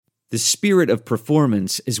The spirit of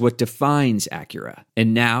performance is what defines Acura.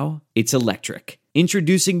 And now, it's electric.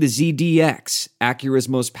 Introducing the ZDX, Acura's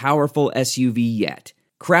most powerful SUV yet.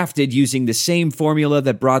 Crafted using the same formula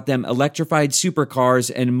that brought them electrified supercars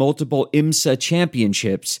and multiple IMSA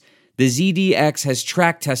championships, the ZDX has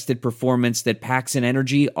track-tested performance that packs an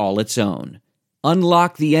energy all its own.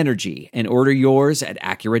 Unlock the energy and order yours at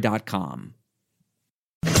Acura.com.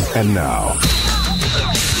 And now,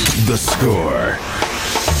 The Score.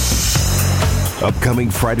 Upcoming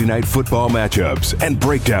Friday night football matchups and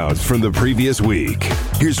breakdowns from the previous week.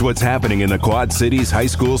 Here's what's happening in the Quad Cities high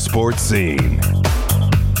school sports scene.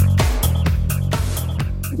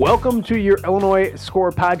 Welcome to your Illinois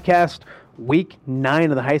Score podcast, week 9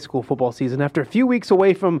 of the high school football season. After a few weeks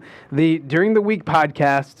away from the During the Week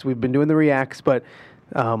podcasts, we've been doing the reacts, but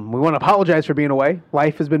we want to apologize for being away.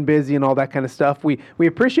 Life has been busy and all that kind of stuff. We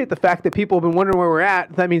appreciate the fact that people have been wondering where we're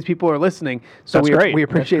at. That means people are listening. So That's great. We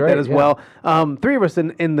appreciate that as well. Three of us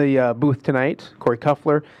in the booth tonight: Corey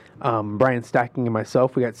Kuffler, Brian Stacking, and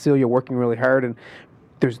myself. We got Celia working really hard, and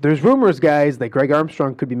there's rumors, guys, that Greg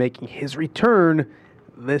Armstrong could be making his return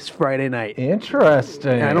this Friday night.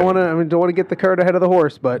 Interesting. I don't want to get the cart ahead of the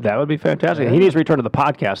horse, but That would be fantastic. He needs to return to the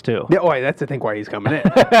podcast too. yeah, that's I think why he's coming in.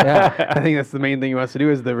 I think that's the main thing he wants to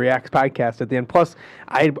do is the Reacts podcast at the end. Plus,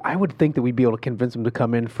 I would think that we'd be able to convince him to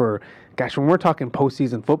come in for, gosh, when we're talking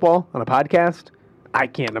postseason football on a podcast, I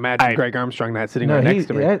can't imagine Greg Armstrong not sitting right next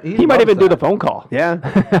to me. He might even do the phone call. Yeah,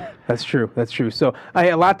 that's true. That's true. So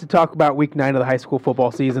a lot to talk about week 9 of the high school football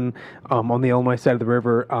season on the Illinois side of the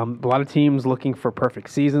river. A lot of teams looking for perfect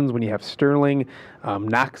seasons when you have Sterling,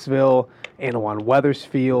 Knoxville, Anawan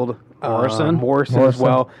Weathersfield, Morrison as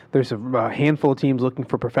well. There's a handful of teams looking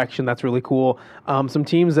for perfection. That's really cool. Some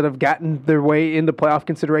teams that have gotten their way into playoff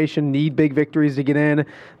consideration need big victories to get in.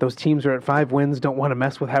 Those teams are at 5 wins, don't want to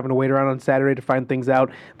mess with having to wait around on Saturday to find things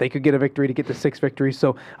out. They could get a victory to get to 6 victories.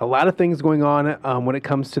 So a lot of things going on when it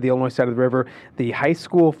comes to the Illinois side of the river. The high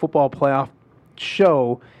school football playoff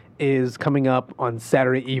show is coming up on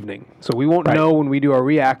Saturday evening. So we won't know when we do our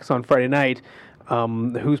reacts on Friday night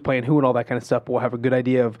who's playing who and all that kind of stuff. We'll have a good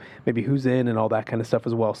idea of maybe who's in and all that kind of stuff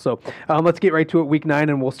as well. So let's get right to it, week 9,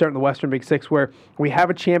 and we'll start in the Western Big Six, where we have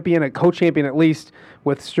a champion, a co-champion at least,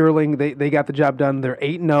 with Sterling. They got the job done. They're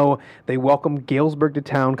 8-0. They welcome Galesburg to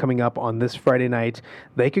town coming up on this Friday night.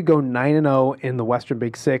 They could go 9-0 in the Western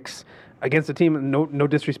Big Six. Against a team, no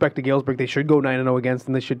disrespect to Galesburg, they should go 9-0 against,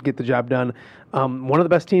 and they should get the job done. One of the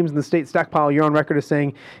best teams in the state, Stockpile, you're on record as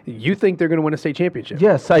saying you think they're going to win a state championship.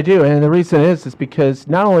 Yes, I do, and the reason is because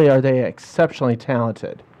not only are they exceptionally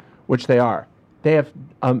talented, which they are, they have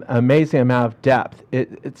an amazing amount of depth.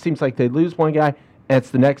 It seems like they lose one guy, and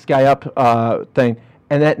it's the next guy up thing,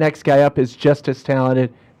 and that next guy up is just as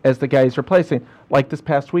talented as the guy he's replacing. Like this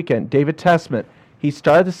past weekend, David Tessman, he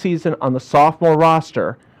started the season on the sophomore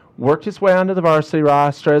roster, worked his way onto the varsity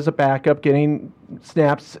roster as a backup, getting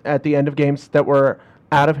snaps at the end of games that were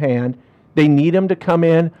out of hand. They need him to come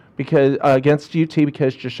in because against UT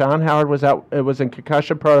because Jashawn Howard was out. It was in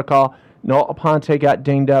concussion protocol. Noel Aponte got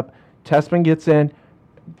dinged up. Tessman gets in,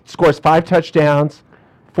 scores 5 touchdowns,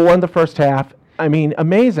 4 in the first half. I mean,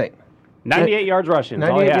 amazing. 98 yards rushing.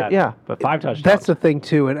 98, yeah, but 5 touchdowns. That's the thing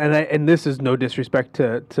too, and this is no disrespect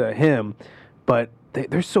to him, but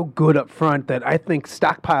they're so good up front that I think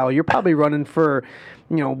Stockpile, you're probably running for,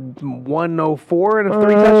 104 and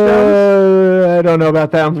 3 touchdowns. I don't know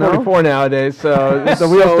about that. I'm 44 nowadays, so the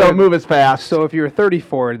wheels don't move as fast. So if you're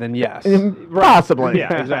 34, then yes. Possibly.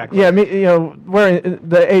 Yeah, exactly. Yeah, we're in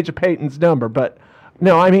the age of Peyton's number. But,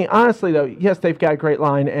 no, I mean, honestly, though, yes, they've got a great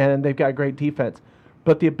line and they've got great defense.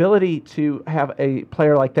 But the ability to have a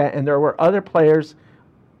player like that, and there were other players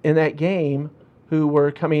in that game who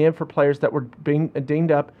were coming in for players that were being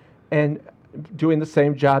dinged up and doing the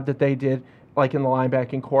same job that they did, like in the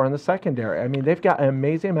linebacking core in the secondary. I mean, they've got an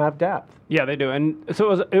amazing amount of depth. Yeah, they do. And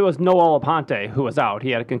so it was Noel Aponte who was out.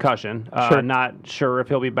 He had a concussion. Sure. Not sure if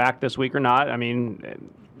he'll be back this week or not. I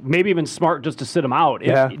mean, maybe even smart just to sit him out,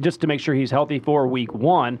 just to make sure he's healthy for week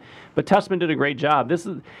 1. But Tessman did a great job. This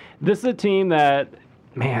is a team that,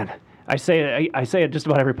 man, I say it just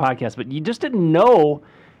about every podcast, but you just didn't know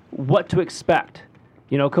what to expect.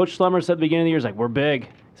 Coach Schlemmer said at the beginning of the year, he's like, we're big.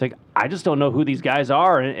 It's like, I just don't know who these guys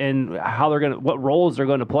are and how what roles they're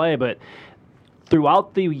going to play. But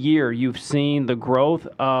throughout the year, you've seen the growth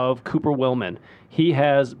of Cooper Willman. He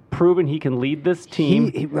has proven he can lead this team.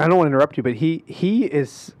 I don't want to interrupt you, but he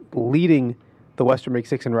is leading the Western Big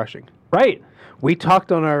Six in rushing. Right. We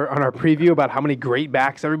talked on our preview about how many great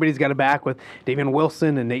backs everybody's got a back with Davian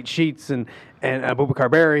Wilson and Nate Sheets and Abubakar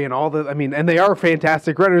Berry and all the. I mean, and they are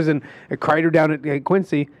fantastic runners. And Kreider down at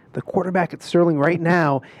Quincy, the quarterback at Sterling right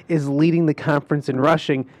now is leading the conference in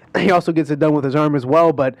rushing. He also gets it done with his arm as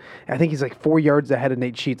well, but I think he's like 4 yards ahead of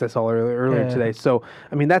Nate Sheets I saw earlier today. So,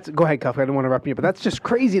 I mean, go ahead, Cuff. I don't want to interrupt you, but that's just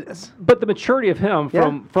craziness. But the maturity of him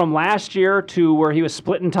from last year to where he was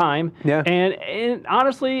splitting time, and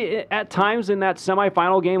honestly, at times in that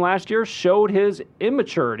semifinal game last year, showed his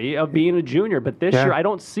immaturity of being a junior. But this year, I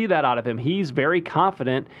don't see that out of him. He's very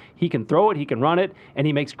confident. He can throw it, he can run it, and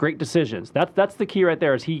he makes great decisions. That's the key right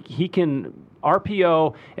there. Is he can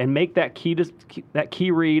RPO and make that key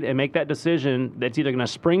read and make that decision that's either going to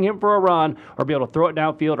spring him for a run or be able to throw it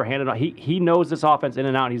downfield or hand it out. He knows this offense in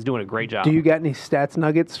and out, and he's doing a great job. Do you got any stats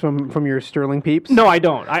nuggets from your Sterling peeps? No, I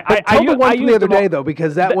don't. I told the one from the other day, though,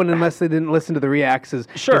 because that one, unless they didn't listen to the reacts, is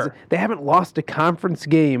they haven't lost a conference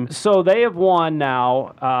game. So they have won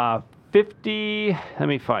now 50. Let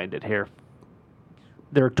me find it here.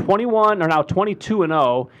 They're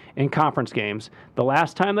 22-0 in conference games. The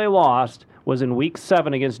last time they lost was in Week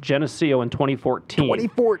 7 against Geneseo in 2014.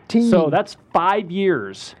 2014. So that's 5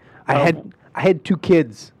 years. I had 2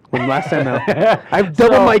 kids when last time I've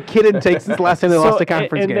doubled my kid intake since the last time they lost a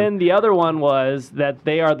conference game. And then the other one was that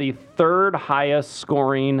they are the 3rd highest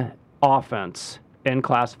scoring offense in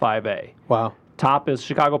Class 5A. Wow. Top is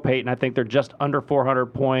Chicago Peyton. I think they're just under 400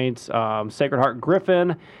 points. Sacred Heart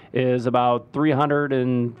Griffin is about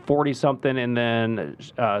 340 something, and then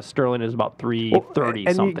Sterling is about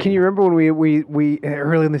 330 something. Can you remember when we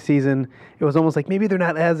early in the season, it was almost like maybe they're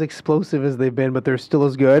not as explosive as they've been, but they're still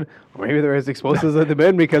as good. Or maybe they're as explosive as they've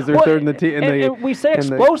been because they're third in the team. And we say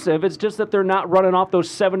explosive, it's just that they're not running off those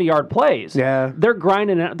 70-yard plays. Yeah, they're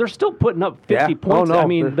grinding it. They're still putting up 50 points. I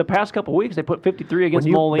mean, the past couple of weeks they put 53 against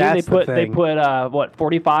Moline. They put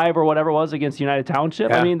 45 or whatever it was against United Township.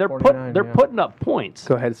 Yeah. I mean, they're putting up points.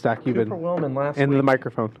 Go ahead, Stock. You've been into the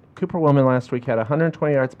microphone. Cooper Willman last week had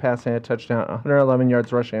 120 yards passing and a touchdown, 111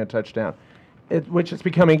 yards rushing and a touchdown, which is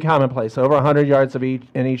becoming commonplace. Over 100 yards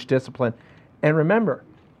in each discipline. And remember,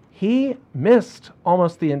 he missed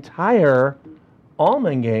almost the entire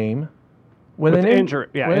Allman game with an injury.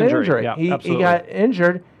 Injury. Yeah, he got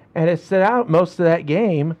injured and has sit out most of that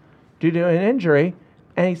game due to an injury.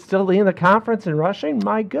 And he's still leading the conference in rushing?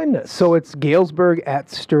 My goodness. So it's Galesburg at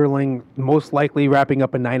Sterling, most likely wrapping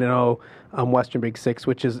up a 9-0 Western Big Six,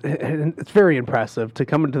 which is it's very impressive to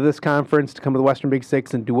come into this conference, to come to the Western Big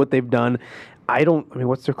Six and do what they've done.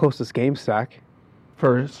 What's their closest game, Stock?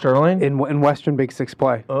 For Sterling? In Western Big Six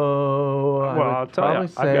play. Oh, well, I'll tell you.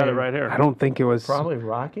 I've got it right here. I don't think it was. Probably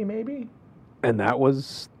Rocky, maybe? And that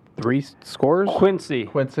was 3 scores? Quincy.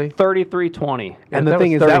 33-20. And the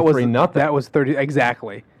thing is, that was 30.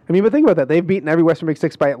 Exactly. I mean, but think about that. They've beaten every Western Big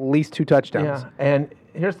Six by at least 2 touchdowns. Yeah, and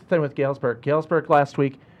here's the thing with Galesburg. Galesburg last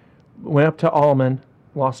week went up to Allman,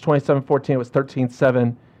 lost 27-14. It was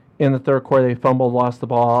 13-7 in the third quarter. They fumbled, lost the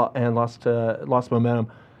ball, and lost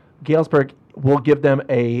momentum. Galesburg will give them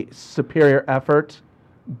a superior effort,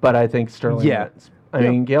 but I think Sterling wins. I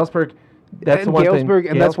mean, Galesburg. That's one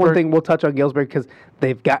thing we'll touch on Galesburg because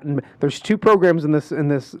they've gotten. There's 2 programs in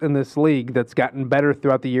this league that's gotten better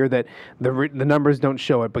throughout the year that the numbers don't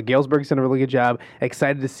show it. But Galesburg's done a really good job.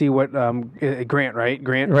 Excited to see what Grant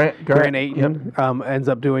Ayton ends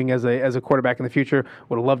up doing as a quarterback in the future.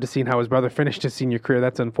 Would have loved to see how his brother finished his senior career.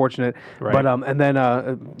 That's unfortunate. Right. But and then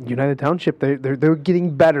United Township, they're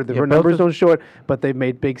getting better. The numbers don't show it, but they've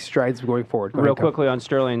made big strides going forward. Real quickly on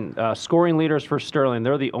Sterling, scoring leaders for Sterling.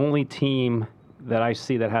 They're the only team that I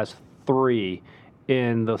see that has 3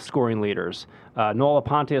 in the scoring leaders. Noah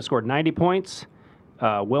Aponte has scored 90 points,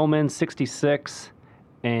 Willman 66,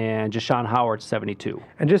 and Jashawn Howard 72.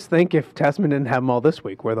 And just think if Tessman didn't have them all this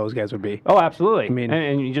week, where those guys would be. Oh, absolutely. I mean,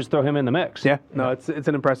 and you just throw him in the mix. Yeah, no, it's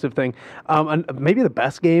an impressive thing. And maybe the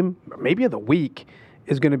best game, maybe of the week,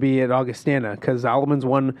 is going to be at Augustana because Alleman's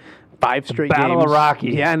won 5 straight Battle games. of Rocky.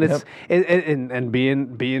 Yeah, and and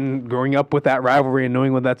being growing up with that rivalry and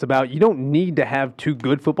knowing what that's about, you don't need to have 2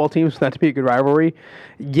 good football teams for that to be a good rivalry.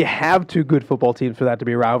 You have 2 good football teams for that to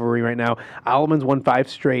be a rivalry right now. Alleman's won 5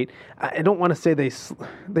 straight. I don't want to say they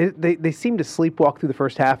seem to sleepwalk through the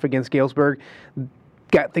first half against Galesburg.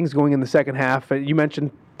 Got things going in the second half. You mentioned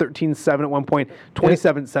 13-7 at one point,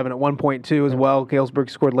 27-7 at one point too as well. Galesburg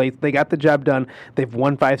scored late. They got the job done. They've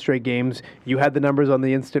won 5 straight games. You had the numbers on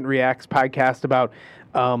the Instant Reacts podcast about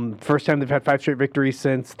first time they've had 5 straight victories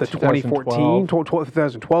since the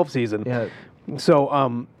 2012 season. Yeah.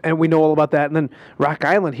 So, and we know all about that. And then Rock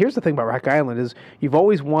Island, here's the thing about Rock Island is you've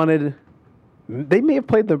always wanted, they may have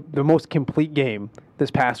played the most complete game this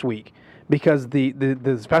past week because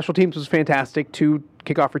the special teams was fantastic, 2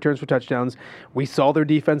 kickoff returns for touchdowns. We saw their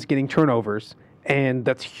defense getting turnovers, and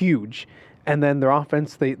that's huge. And then their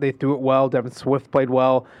offense, they threw it well. Devin Swift played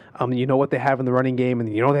well. You know what they have in the running game,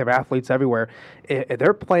 and you know they have athletes everywhere.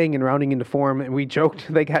 They're playing and rounding into form, and we joked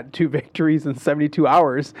they got 2 victories in 72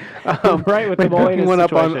 hours. Right, with the picking one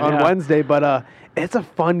up on situation, Wednesday. But it's a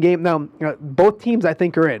fun game. Now, both teams, I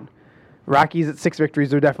think, are in. Rockies at 6 victories,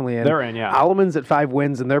 they're definitely in. They're in, yeah. Alleman's at 5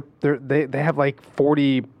 wins, and they have like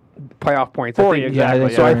 40 playoff points. 40,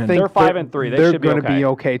 exactly. So I think they're 5-3. They're should be going to okay. be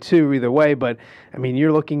okay too, either way. But I mean,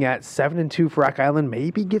 you're looking at 7-2 for Rock Island.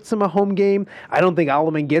 Maybe gets them a home game. I don't think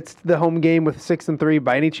Alleman gets the home game with 6-3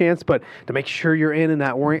 by any chance. But to make sure you're in and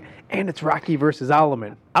not worrying, and it's Rocky versus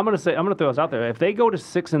Alleman. I'm going to throw this out there. If they go to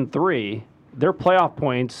 6-3, their playoff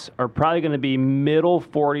points are probably going to be middle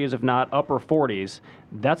 40s, if not upper 40s.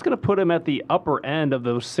 That's going to put them at the upper end of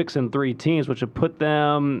those 6-3 teams, which would put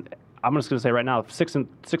them. I'm just going to say right now,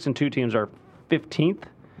 6-2 teams are 15th.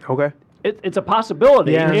 Okay. It's a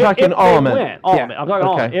possibility. Yeah. You're talking if they Alleman. win. Alleman. I'm talking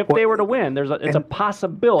Okay. Alleman. If they were to win, it's a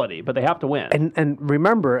possibility, but they have to win. And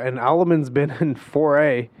remember, and Alleman's been in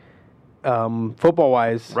 4A, football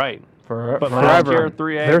wise. Right. But But Forever. last year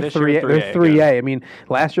 3A, They're this 3A. year 3A. They're 3A. I mean,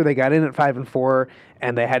 last year they got in at 5-4,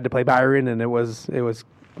 and they had to play Byron, and it was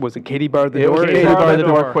it Katie barred the It door? was Katie Katie barred barred the the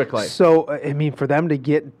door door. quickly. So I mean, for them to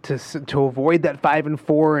get to avoid that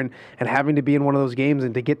 5-4 and having to be in one of those games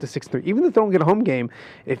and to get to 6-3, even if they don't get a home game,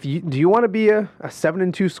 do you want to be a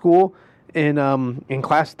 7-2 school in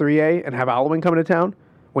Class 3A and have Alleman coming to town?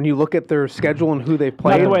 When you look at their schedule and who they've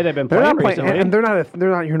played, the way they've been they're not playing recently. and they're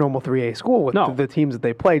not your normal 3A school with No. the teams that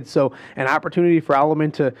they played. So an opportunity for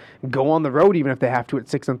Alleman to go on the road, even if they have to at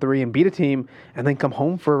 6-3, and beat a team, and then come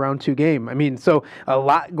home for a round 2 game. I mean, so a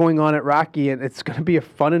lot going on at Rocky, and it's going to be a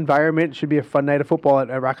fun environment. It should be a fun night of football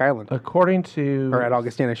at Rock Island, According to or at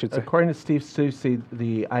Augustine, I should say. According to Steve Susi,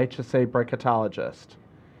 the IHSA bracketologist.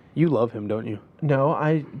 You love him, don't you? No,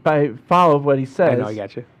 I follow what he says. I know, I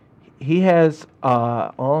got you. He has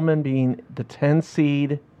Alleman being the 10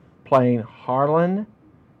 seed playing Harlan.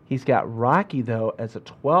 He's got Rocky, though, as a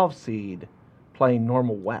 12 seed playing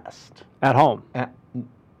Normal West. At home. It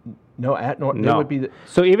would be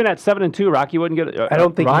So even at 7-2, Rocky wouldn't get it. I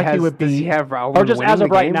don't think Rocky he has. would Does be- he have Alleman Or just winning as of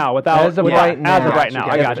the right game? now, without As of yeah, right As now. of right now,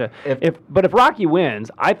 I Gotcha. gotcha. But if Rocky wins,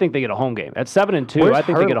 I think they get a home game. At 7-2, I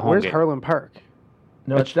think they get a home Where's game. Harlan Park?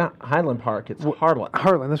 No, it's not Highland Park. It's Harlan.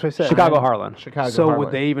 Harlan, that's what I said. Chicago Harlan. Chicago So Harlan.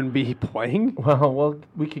 would they even be playing? Well,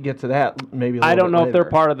 we could get to that maybe a little I don't bit know if they're later.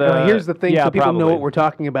 part of the. Now, here's the thing, yeah, so people know probably. what we're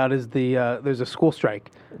talking about is there's a school strike.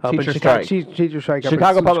 up in Teacher Chicago. strike. Teacher strike. up in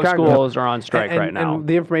Chicago Public Chicago. Schools are on strike And- right now. And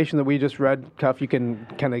the information that we just read, Cuff, you can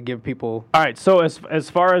kind of give people. All right, so as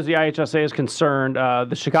far as the IHSA is concerned,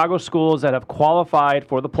 the Chicago schools that have qualified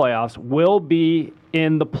for the playoffs will be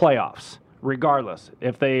in the playoffs, regardless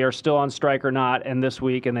if they are still on strike or not, and this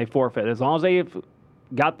week and they forfeit. As long as they've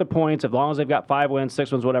got the points, as long as they've got 5 wins,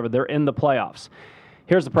 6 wins, whatever, they're in the playoffs.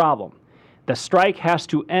 Here's the problem. The strike has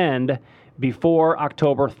to end before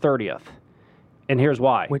October 30th, and here's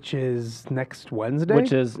why. Which is next Wednesday?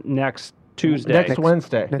 Which is next Tuesday. Next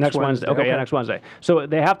Wednesday. Next Wednesday. Okay, yeah, next Wednesday. So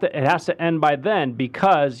they have to. It has to end by then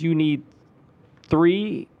because you need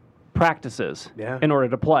 3 practices in order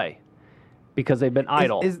to play because they've been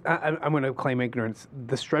idle. I'm going to claim ignorance.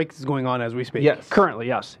 The strike is going on as we speak. Yes. Currently,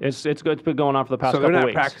 yes, it's good. It's been going on for the past So they're couple not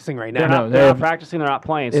weeks. practicing right They're now. not, No, they're not they've- practicing. They're not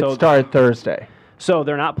playing. It So started Thursday. So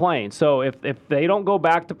they're not playing. So if they don't go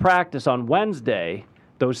back to practice on Wednesday,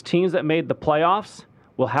 those teams that made the playoffs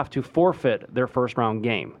will have to forfeit their first round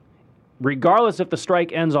game, regardless if the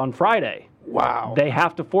strike ends on Friday. Wow. They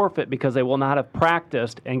have to forfeit because they will not have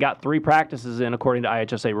practiced and got 3 practices in according to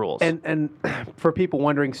IHSA rules. And for people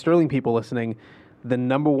wondering, Sterling people listening, the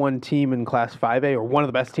number 1 team in Class 5A, or one of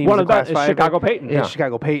the best teams One in of the Class best is 5A, Chicago Peyton. is Yeah.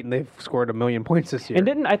 Chicago Peyton. They've scored 1 million points this year.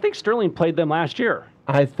 And I think Sterling played them last year.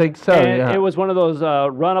 I think so. And yeah. it was one of those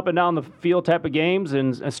run up and down the field type of games,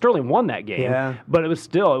 and Sterling won that game. Yeah. But it was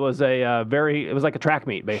like a track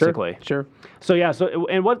meet basically. Sure. So yeah. So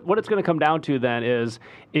and what it's going to come down to then is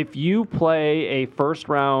if you play a first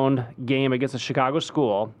round game against a Chicago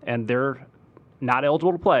school and they're not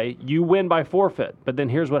eligible to play, you win by forfeit. But then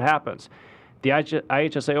here's what happens: the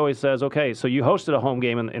IHSA always says, okay, so you hosted a home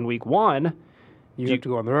game in week 1. You have to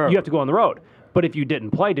go on the road. You have to go on the road. But if you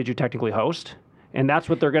didn't play, did you technically host? And that's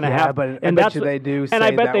what they're going to Yeah, have. but I and bet that's you what- they do And say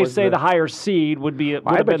I bet that they was say the- the higher seed would have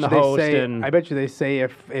I been bet the you they host. say. And I bet you they say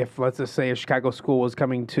if let's just say a Chicago school was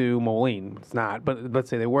coming to Moline, it's not. But let's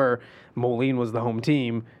say they were. Moline was the home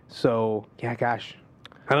team. So yeah, gosh,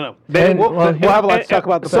 I don't know. And- We'll have a lot to talk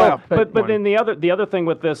about the playoff. But then the other thing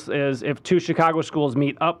with this is if 2 Chicago schools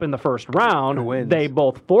meet up in the first round, Who wins? they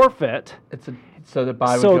both forfeit. So the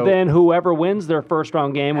bye would So go then whoever wins their first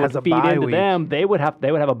round game would Has a feed bye into week. them. They would have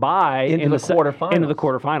a bye Into the quarterfinals. Into the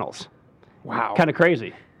quarterfinals. Wow. Kind of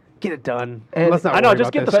crazy. Get it done. And Let's not I know, worry just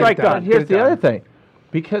about get this. the strike Get it done. Get Here's it the done. other thing,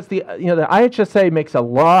 because the IHSA makes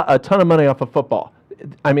a ton of money off of football.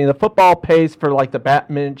 I mean, the football pays for like the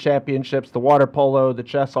badminton championships, the water polo, the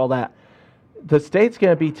chess, all that. The state's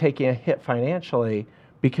going to be taking a hit financially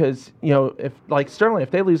because if like Sterling,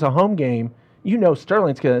 if they lose a home game,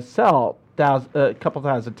 Sterling's going to sell a couple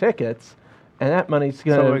thousand tickets. And that money's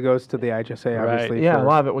going to... Some of it goes to the IHSA, obviously. Yeah, a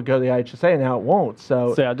lot of it would go to the IHSA, and now it won't.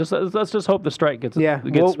 So yeah, let's just hope the strike gets we'll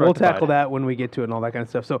rectified. tackle that when we get to it and all that kind of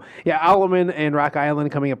stuff. So, yeah, Alleman and Rock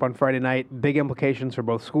Island coming up on Friday night. Big implications for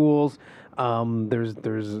both schools. There's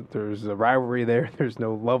a rivalry there. There's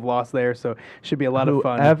no love lost there, so should be a lot of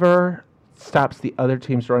fun. Whoever stops the other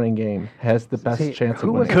team's running game has the best chance of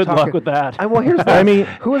winning. Good luck with that. Well, here's the, I mean,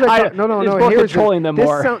 who was I? No. it's more Here's controlling them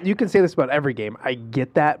more. You can say this about every game. I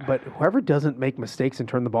get that, but whoever doesn't make mistakes and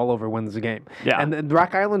turn the ball over wins the game. Yeah. And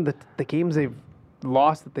Rock Island, the games they've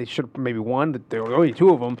lost that they should have maybe won, that there were only 2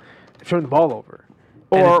 of them, they've turned the ball over.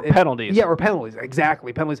 Or penalties. Yeah, or penalties.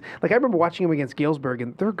 Exactly, penalties. Like, I remember watching them against Galesburg,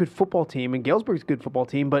 and they're a good football team, and Galesburg's a good football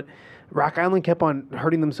team, but Rock Island kept on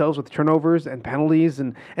hurting themselves with turnovers and penalties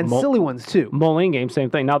and silly ones, too. Moline game, same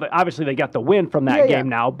thing. Now, obviously, they got the win from that game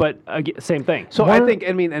now, but same thing. So I think,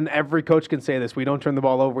 and every coach can say this, we don't turn the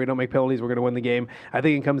ball over, we don't make penalties, we're going to win the game. I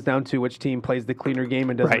think it comes down to which team plays the cleaner game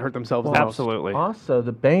and doesn't hurt themselves the most. Absolutely. Also,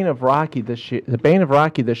 the bane of Rocky this year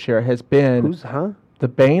has been... The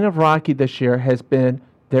bane of Rocky this year has been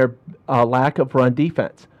their lack of run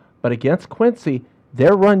defense. But against Quincy,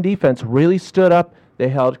 their run defense really stood up. They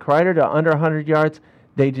held Kreider to under 100 yards.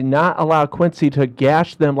 They did not allow Quincy to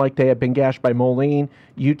gash them like they had been gashed by Moline,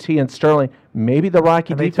 UT, and Sterling. Maybe the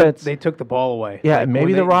Rocky defense... They took the ball away. Yeah, like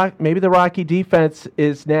maybe the Rocky defense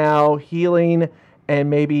is now healing and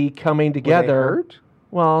maybe coming together. Were they hurt?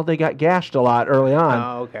 Well, they got gashed a lot early on.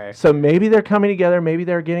 Oh, okay. So maybe they're coming together. Maybe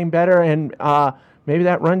they're getting better, and maybe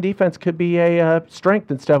that run defense could be a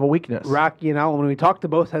strength instead of a weakness. Rocky and Allen, when we talked to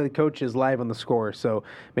both head coaches live on the score, so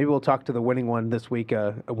maybe we'll talk to the winning one this week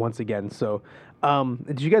once again. So,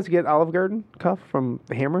 did you guys get Olive Garden cuff from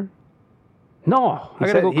the Hammer? No, I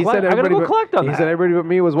gotta go collect on that. He said everybody but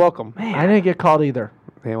me was welcome. Man. I didn't get called either.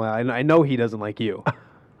 Yeah, well, I know he doesn't like you.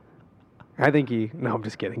 I think no, I'm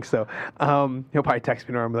just kidding. So he'll probably text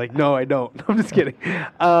me tomorrow and be like, no, I don't. I'm just kidding.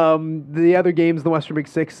 The other games, the Western Big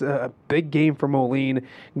Six, a big game for Moline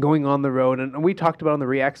going on the road. And we talked about on the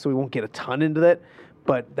React, so we won't get a ton into that.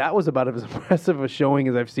 But that was about as impressive a showing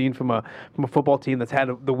as I've seen from a football team that's had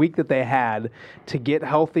the week that they had to get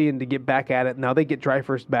healthy and to get back at it. Now they get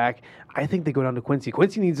Dryfirst back. I think they go down to Quincy.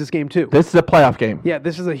 Quincy needs this game too. This is a playoff game. Yeah,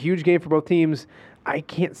 this is a huge game for both teams. I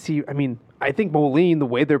can't see. I mean, I think Moline, the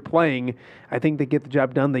way they're playing, I think they get the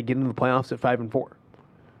job done. They get into the playoffs at 5-4.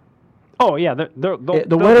 Oh yeah, the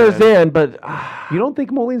winner's in, but you don't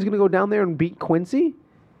think Moline's going to go down there and beat Quincy?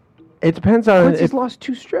 It depends on. Quincy's lost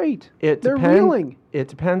 2 straight. They're reeling. It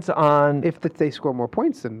depends on if they score more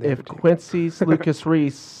points than if Quincy's Lucas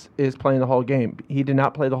Reese is playing the whole game. He did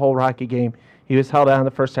not play the whole Rocky game. He was held out in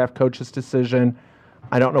the first half. Coach's decision.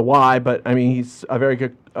 I don't know why, but I mean he's a very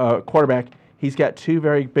good quarterback. He's got 2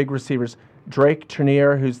 very big receivers. Drake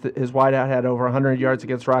Trenier, who's his wideout, had over 100 yards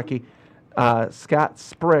against Rocky. Scott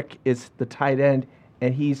Sprick is the tight end,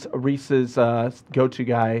 and he's Reese's go-to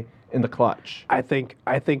guy in the clutch. I think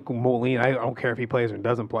Moline. I don't care if he plays or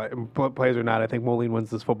doesn't plays or not. I think Moline wins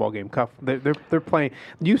this football game. They're playing.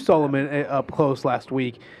 You saw them up close last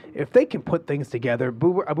week. If they can put things together,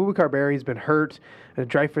 Abubakar Berry's been hurt.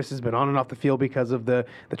 Dreyfus has been on and off the field because of the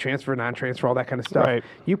transfer, non-transfer, all that kind of stuff. Right.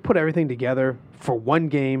 You put everything together for one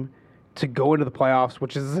game to go into the playoffs,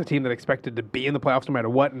 which is a team that expected to be in the playoffs no matter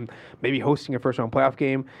what, and maybe hosting a first-round playoff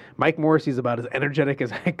game. Mike Morrissey's about as energetic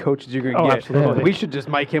as head coach as you're going to get. Absolutely. We should just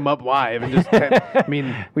mic him up live and just, I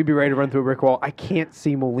mean, we'd be ready to run through a brick wall. I can't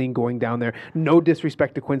see Moline going down there. No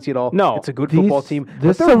disrespect to Quincy at all. No. It's a good football team.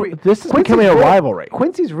 This is becoming a rivalry.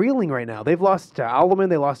 Quincy's reeling right now. They've lost to Alleman.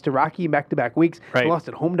 They lost to Rocky back-to-back weeks. Right. They lost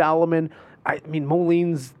at home to Alleman. I mean,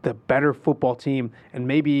 Moline's the better football team, and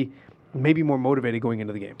maybe more motivated going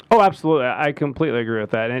into the game. Oh, absolutely. I completely agree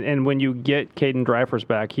with that. And when you get Caden Dryfors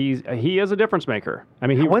back, he is a difference maker. I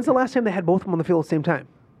mean, when's the last time they had both of them on the field at the same time?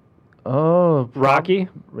 Oh, Rocky?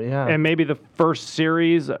 Yeah. And maybe the first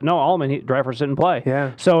series. No, Allman, Dryfors didn't play.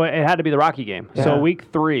 Yeah. So it had to be the Rocky game. Yeah. So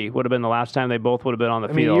week 3 would have been the last time they both would have been on the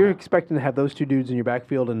field. I mean, you're expecting to have those 2 dudes in your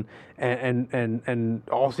backfield and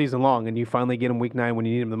all season long, and you finally get them week 9 when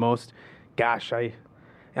you need them the most. Gosh,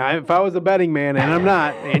 if I was a betting man, and I'm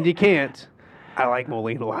not, and you can't, I like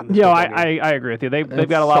Moline a lot. Yeah, I agree with you. They've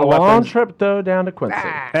got a lot of weapons. Long trip though down to Quincy.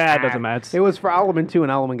 It doesn't matter. It was for Alleman too,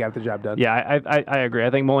 and Alleman got the job done. Yeah, I agree. I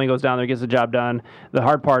think Moline goes down there, gets the job done. The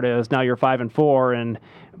hard part is now you're 5-4, and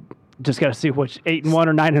just got to see which 8-1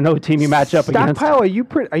 or 9-0 team you match up against. Stockpile,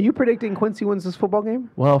 are you predicting Quincy wins this football game?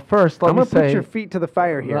 Well, first I'm going to put your feet to the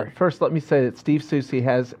fire here. First, let me say that Steve Soucy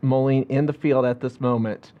has Moline in the field at this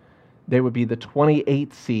moment. They would be the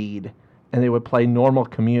 28th seed, and they would play Normal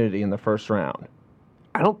Community in the first round.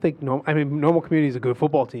 I don't think Normal Community is a good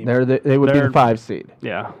football team. They would be the 5 seed.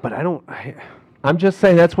 Yeah, but I'm just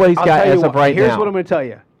saying that's what he's got as of right now. Here's what I'm going to tell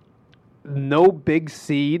you. No big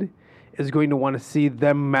seed is going to want to see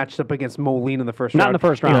them matched up against Moline in the first round. Not in the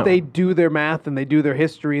first round. If they do their math and they do their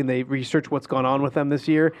history and they research what's gone on with them this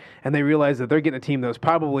year, and they realize that they're getting a team that was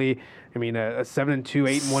probably, a 7-2,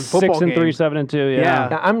 8-1 football game. 6-3, 7-2.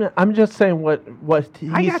 Yeah. I'm just saying what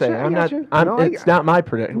he's saying. It's not my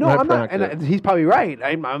prediction. No, I'm not. And he's probably right.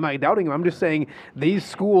 I'm not doubting him. I'm just saying these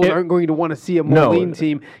schools aren't going to want to see a Moline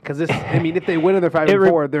team because this. if they win and they're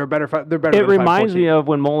 5-4, they're better. They're better. It reminds me of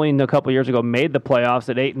when Moline a couple years ago made the playoffs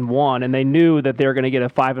at 8-1, and they knew that they were going to get a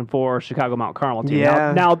 5-4 Chicago Mount Carmel team.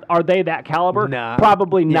 Yeah. Now, are they that caliber? Nah.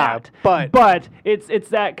 Probably not. But it's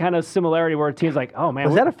that kind of similarity where a team's like, oh man,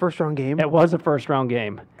 was that a first round game? It was a first round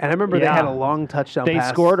game. And I remember they had a long touchdown They pass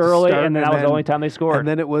scored early, and that was the only time they scored. And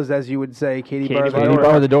then it was, as you would say, Katie barred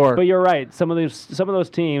the door. But you're right. Some of those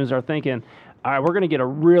teams are thinking, all right, we're going to get a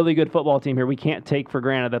really good football team here. We can't take for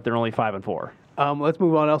granted that they're only 5-4. Let's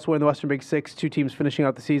move on elsewhere in the Western Big Six. 2 teams finishing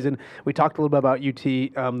out the season. We talked a little bit about UT.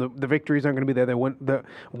 The victories aren't going to be there. They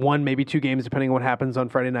won maybe 2 games depending on what happens on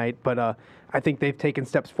Friday night. But I think they've taken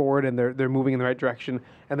steps forward and they're moving in the right direction.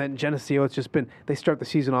 And then Geneseo, it's just been they start the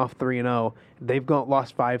season off 3-0. They've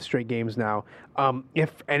lost 5 straight games now.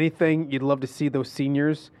 If anything, you'd love to see those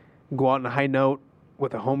seniors go out on a high note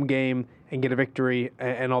with a home game and get a victory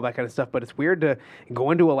and all that kind of stuff. But it's weird to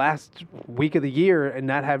go into a last week of the year and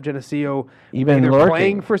not have Geneseo even either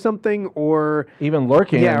playing for something or even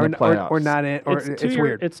lurking in the playoffs. Or not in. Or it's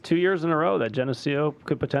weird. It's 2 years in a row that Geneseo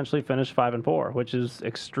could potentially finish 5-4, which is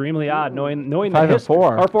extremely odd. Knowing the history,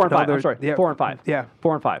 4 and 5. I'm sorry, 4 and 5. Yeah,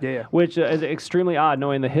 4 and 5. Yeah. Which is extremely odd,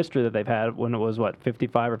 knowing the history that they've had when it was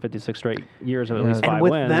 55 or 56 straight years of at least 5 and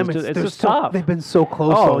with wins. them, it's just tough. They've been so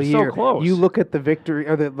close all year. So close. You look at the victory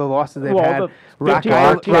or the losses they've had. Rock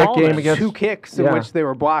game against 2 kicks in which they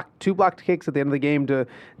were blocked. 2 blocked kicks at the end of the game to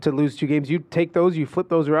lose 2 games. You take those, you flip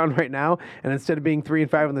those around right now, and instead of being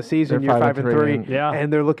 3-5 in the season, you're 5-3. Yeah.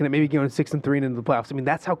 And they're looking at maybe going 6-3 into the playoffs.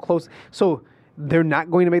 That's how close. So they're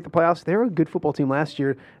not going to make the playoffs. They were a good football team last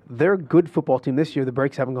year. They're a good football team this year. The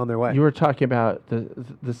breaks haven't gone their way. You were talking about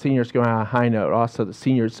the seniors going on a high note. Also, the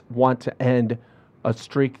seniors want to end a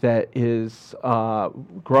streak that is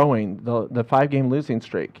growing. The 5-game losing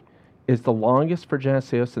streak is the longest for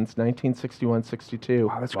Geneseo since 1961-62.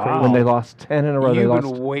 Wow, that's crazy. When they lost 10 in a row. You've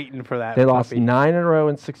been waiting for that. They lost 9 in a row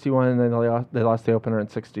in 61, and then they lost the opener in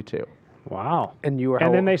 62. Wow. And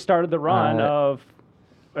then they started the run of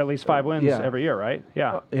at least 5 wins every year, right?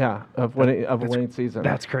 Yeah. Of a winning season.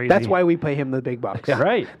 That's crazy. That's why we pay him the big bucks. Yeah.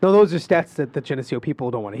 Right. No, those are stats that the Geneseo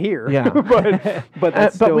people don't want to hear. Yeah. but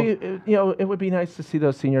that's still, we, it would be nice to see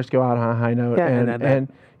those seniors go out on a high note. Yeah,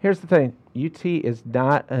 and here's the thing: UT is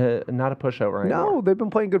not a pushover anymore. No, they've been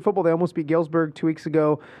playing good football. They almost beat Galesburg 2 weeks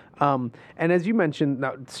ago. And as you mentioned,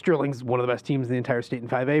 now Sterling's one of the best teams in the entire state in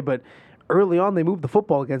 5A, but early on, they moved the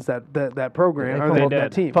football against that program or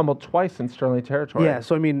that team. Fumbled twice in Sterling territory. Yeah,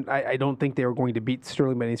 so I don't think they were going to beat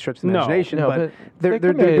Sterling by any stretch of the imagination. No, but they're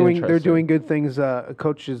doing good things.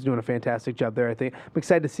 Coach is doing a fantastic job there. I think I'm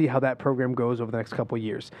excited to see how that program goes over the next couple of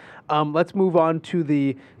years. Let's move on to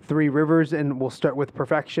the Three Rivers, and we'll start with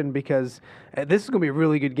Perfection because this is going to be a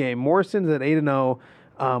really good game. Morrison's at 8-0.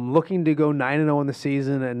 Looking to go 9-0 in the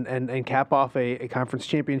season and cap off a conference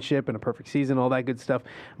championship and a perfect season, all that good stuff.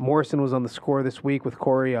 Morrison was on the score this week with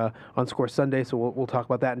Corey on Score Sunday, so we'll talk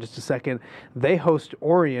about that in just a second. They host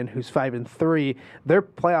Orion, who's 5-3. Their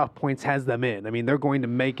playoff points has them in. They're going to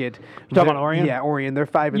make it. You talking about Orion? Yeah, Orion. They're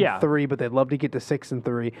 5-3, but they'd love to get to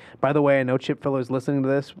 6-3. By the way, I know Chip Filler's listening to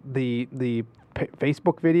this. The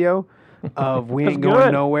Facebook video of We Ain't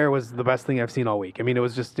Going Nowhere was the best thing I've seen all week. I meant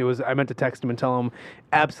to text him and tell him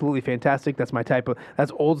absolutely fantastic. That's my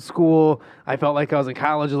that's old school. I felt like I was in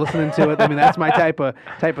college listening to it. That's my type of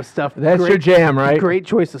stuff. That's your jam, right? Great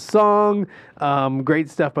choice of song. Great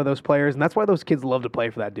stuff by those players. And that's why those kids love to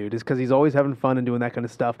play for that dude, is because he's always having fun and doing that kind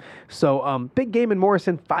of stuff. So big game in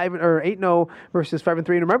Morrison, 8-0 versus 5-3. And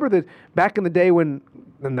remember that back in the day when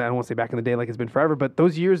and I don't want to say back in the day like it's been forever, but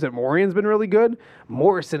those years that Morion's been really good,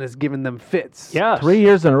 Morrison has given them fits. Yeah, 3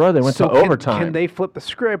 years in a row they went to overtime. Can they flip the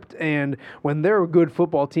script, and when they're a good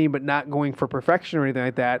football team but not going for perfection or anything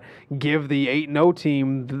like that, give the 8-0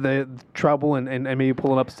 team the trouble and maybe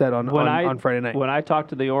pull an upset on Friday night? When I talked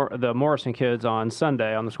to the Morrison kids on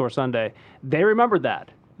Sunday, on the Score Sunday, they remembered that.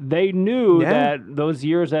 They knew that those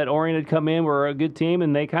years that Orion had come in were a good team,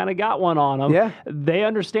 and they kind of got one on them. Yeah. They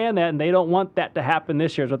understand that, and they don't want that to happen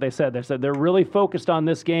this year, is what they said. They said they're really focused on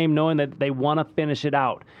this game, knowing that they want to finish it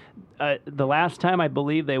out. The last time I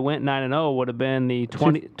believe they went 9-0 would have been the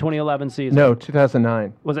 2011 season. No,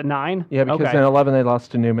 2009. Was it 9? Yeah, because in 11 they lost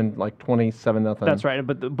to Newman like 27-0. That's right,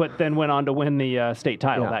 but then went on to win the state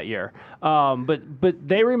title that year. But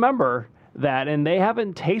they remember that, and they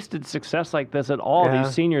haven't tasted success like this at all,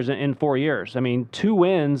 these seniors, in 4 years. I mean, 2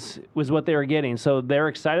 wins was what they were getting. So they're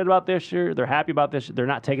excited about this year. They're happy about this. They're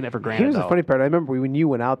not taking it for granted. Here's the funny part. I remember when you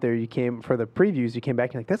went out there, you came for the previews, you came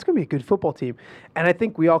back and you're like, that's going to be a good football team. And I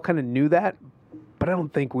think we all kind of knew that, but I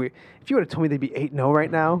don't think if you would have told me they'd be 8-0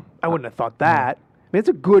 right now, I wouldn't have thought that. I mean, it's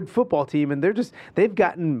a good football team, and they've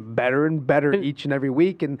gotten better and better each and every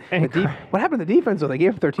week. And what happened to the defense? Though they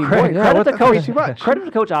gave 13 points. Credit to Coach. Credit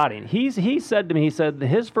to Coach Otting. He said to me,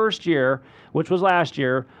 his first year, which was last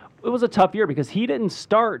year, it was a tough year because he didn't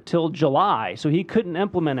start till July, so he couldn't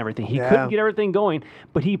implement everything. He couldn't get everything going,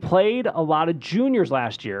 but he played a lot of juniors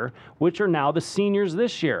last year, which are now the seniors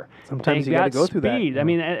this year. Sometimes you got to go through that. I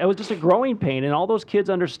mean, it was just a growing pain, and all those kids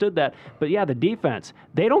understood that. But yeah, the defense,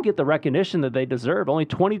 they don't get the recognition that they deserve. Only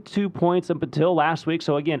 22 points up until last week.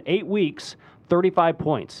 So again, 8 weeks, 35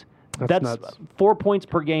 points. That's nuts. 4 points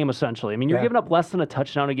per game, essentially. I mean, you're giving up less than a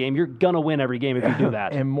touchdown a game. You're going to win every game if you do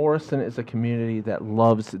that. And Morrison is a community that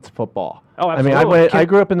loves its football. Oh, absolutely. I mean, I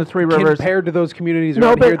grew up in the Three Rivers. Compared to those communities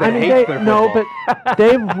around here that hate their football. But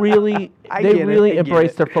they really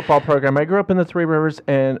embrace their football program. I grew up in the Three Rivers,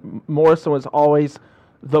 and Morrison was always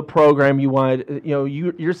the program you wanted. You know,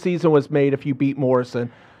 your season was made if you beat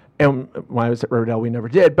Morrison. And when I was at Riverdale, we never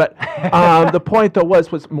did. But the point, though,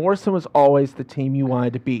 was Morrison was always the team you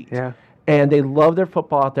wanted to beat. Yeah. And they loved their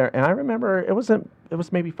football out there. And I remember it was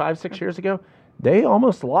maybe 5-6 years ago. They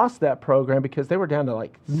almost lost that program because they were down to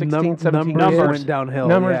like 16, 17 numbers went downhill.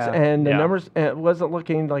 The numbers wasn't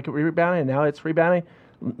looking like it rebounding. And now it's rebounding.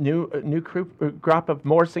 New crop of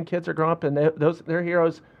Morrison kids are growing up, and their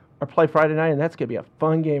heroes or play Friday night, and that's going to be a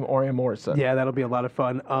fun game, Orion Morrison. Yeah, that'll be a lot of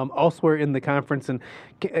fun. Elsewhere in the conference, and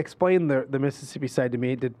explain the Mississippi side to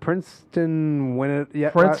me. Did Princeton win it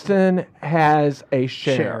yet? Princeton has a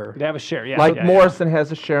share. They have a share, yeah. Like Morrison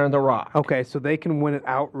has a share in the Rock. Okay, so they can win it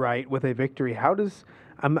outright with a victory. How does...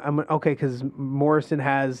 I'm okay, because Morrison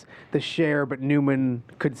has the share, but Newman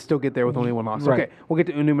could still get there with only one loss. Right. Okay, we'll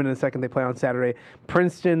get to Newman in a second. They play on Saturday.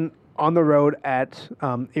 Princeton on the road at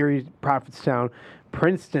Erie Prophetstown.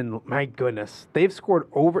 Princeton, my goodness, they scored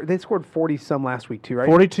 40-some last week too, right?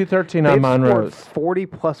 42-13 on Monroe. They've scored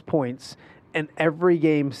 40-plus points in every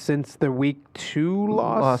game since the week 2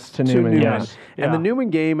 loss to Newman. Yes. And the Newman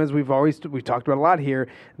game, as we've talked about a lot here,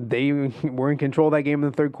 they were in control of that game in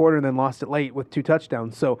the third quarter and then lost it late with 2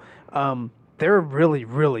 touchdowns. So they're really,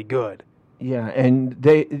 really good. Yeah, and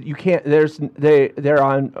they're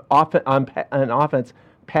on offense,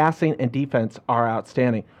 passing and defense are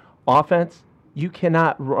outstanding. Offense, you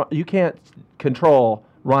can't control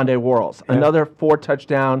Rondé Worrells. Yeah. Another 4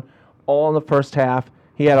 touchdown, all in the first half.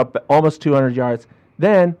 He had almost 200 yards.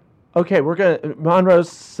 Then, Monroe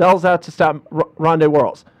sells out to stop Rondé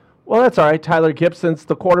Worrells. Well, that's all right. Tyler Gibson's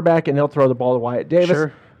the quarterback, and he'll throw the ball to Wyatt Davis.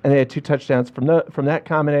 Sure. And they had 2 touchdowns from that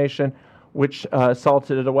combination, which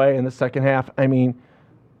salted it away in the second half. I mean,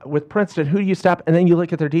 with Princeton, who do you stop? And then you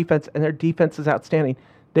look at their defense, and their defense is outstanding.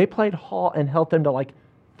 They played Hall and held them to like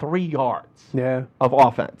 3 yards of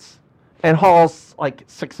offense, and Hall's like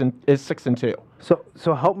 6-2.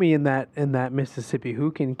 So help me in that Mississippi. Who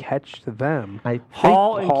can catch them?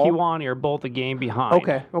 Hall and Kewanee are both a game behind.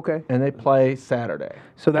 Okay. And they play Saturday.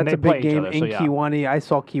 So that's a big game in Kewanee. I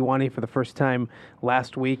saw Kewanee for the first time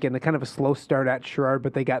last week, and kind of a slow start at Sherrard,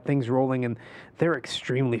 but they got things rolling, and they're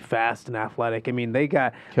extremely fast and athletic. I mean, they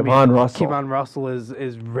got Russell. Kevon Russell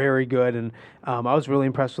is very good, and I was really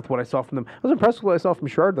impressed with what I saw from them. I was impressed with what I saw from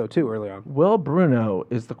Sherrard, though, too, early on. Will Bruno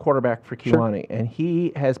is the quarterback for Kewanee, and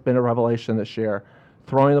he has been a revelation this year,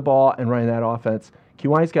 throwing the ball and running that offense.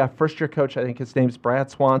 Kewanee's got a first-year coach. I think his name's Brad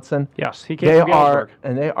Swanson. Yes, he came from Galesburg.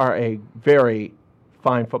 And they are a very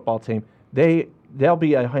fine football team. They'll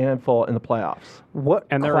be a handful in the playoffs. What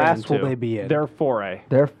class will they be in? They're 4A.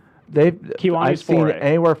 I've Kewanee's seen 4A.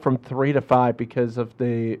 anywhere from 3 to 5 because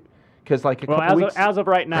because like a Well, couple weeks. as of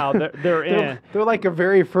right now, they're in. They're like a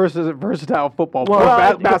very versatile football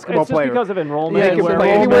Well, basketball it's just player. because of enrollment. Yeah, They can where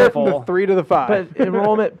play anywhere from full. the 3 to the 5. But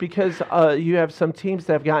enrollment, because you have some teams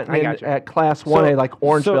that have gotten in got you. at Class 1A, like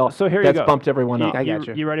Orangeville, So here you that's go. bumped everyone up. I got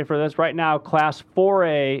you. You ready for this? Right now, Class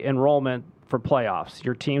 4A enrollment for playoffs.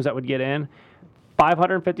 Your teams that would get in,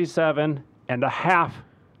 557 and a half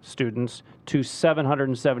students to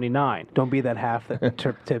 779. Don't be that half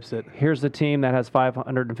that tips it. Here's the team that has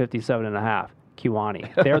 557 and a half.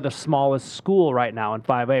 Kewanee. They're the smallest school right now in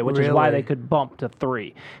 5A, which is why Really? they could bump to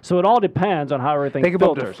 3. So it all depends on how everything They could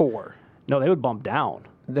filters. bump to 4. No, they would bump down.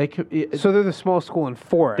 They could So they're the smallest school in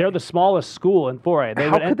 4A. They're the smallest school in 4A.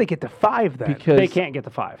 How could they get to 5 then? because They can't get to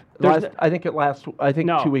 5. There's I think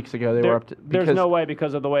 2 weeks ago they there- were up to. There's because no way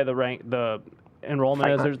because of the way the enrollment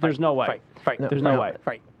is. There's no way. There's no way.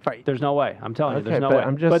 Fight. There's no way. I'm telling you, Okay, there's no but way.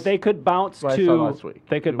 I'm just- But they could bounce what I saw to. last week,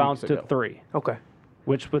 They could 2 bounce weeks to ago. 3, Okay.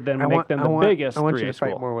 which would then make them the biggest I want 3A you to fight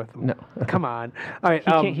school. more with them. No. Come on. All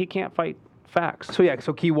right. He can't fight facts. So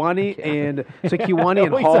Kewanee and Kewanee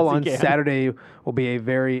and He Hall says on he can. Saturday will be a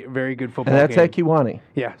very, very good football And that's game. at Kewanee.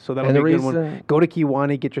 Yeah, so that'll And be the a good one. reason- Go to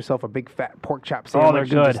Kewanee, get yourself a big fat pork chop Oh, sandwich,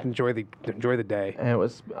 they're and good. just enjoy the day. And it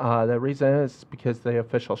was the reason is because the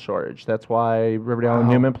official shortage. That's why Riverdale and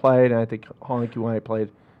Newman played, and I think Hall and Kewanee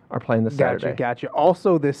are playing this Saturday. Gotcha.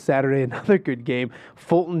 Also this Saturday, another good game.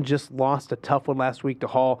 Fulton just lost a tough one last week to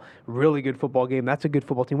Hall. Really good football game. That's a good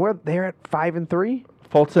football team. They're at 5-3.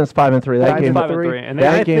 Fulton's 5-3. That 5 game, and 5-3. And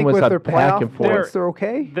I that game think was with a their back and playoff forth. points, they're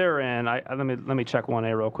okay. They're in. Let me check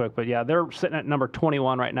 1A real quick. But yeah, they're sitting at number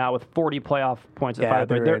 21 right now with 40 playoff points at Yeah, 5.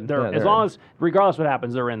 they're in. They're Yeah, as they're long in. as regardless what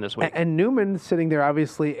happens, they're in this week. And Newman sitting there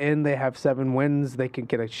obviously in. They have 7 wins. They can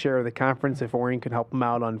get a share of the conference if Orion can help them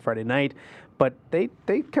out on Friday night. But they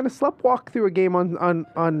kind of sleptwalk through a game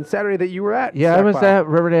on Saturday that you were at. Yeah, I was Stockpile. at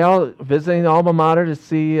Riverdale visiting the alma mater to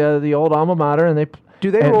see the old alma mater, and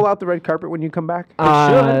Do they roll out the red carpet when you come back?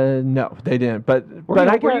 No, they didn't. But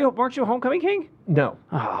Weren't you homecoming king? no,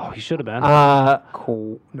 Oh, you should have been.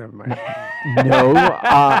 Cool. Never mind. no.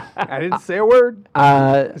 I didn't say a word.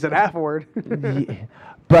 I said half a word.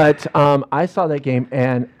 But I saw that game,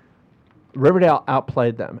 and Riverdale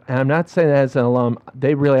outplayed them. And I'm not saying that as an alum.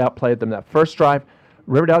 They really outplayed them. That first drive,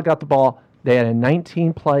 Riverdale got the ball. They had a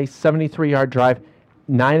 19-play, 73-yard drive,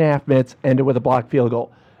 9.5 minutes, ended with a blocked field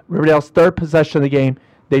goal. Riverdale's third possession of the game,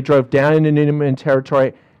 they drove down into Newman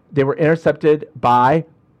territory. They were intercepted by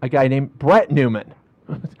a guy named Brett Newman.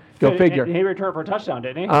 Go figure. He returned for a touchdown,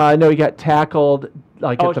 didn't he? No, he got tackled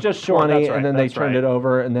like Oh, at it's the just short. 20, That's right. and then they That's turned right. it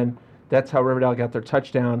over, and then that's how Riverdale got their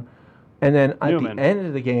touchdown. And then at Newman. the end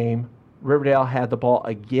of the game, Riverdale had the ball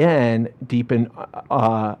again deep in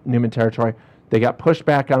Newman territory. They got pushed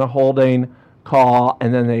back on a holding call,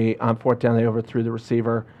 and then they on fourth down they overthrew the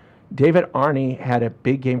receiver. David Arney had a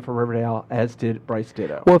big game for Riverdale, as did Bryce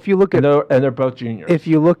Ditto. Well, if you look at and they're both juniors. If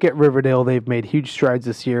you look at Riverdale, they've made huge strides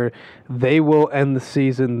this year. They will end the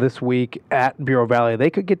season this week at Bureau Valley. They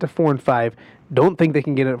could get to 4-5. Don't think they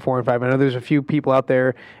can get it at 4-5. I know there's a few people out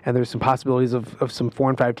there, and there's some possibilities of some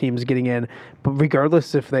 4-5 teams getting in. But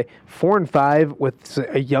regardless, if they 4-5 with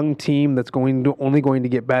a young team that's only going to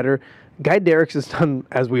get better. Guy Derricks has done,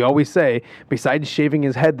 as we always say, besides shaving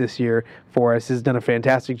his head this year for us, has done a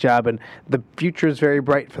fantastic job, and the future is very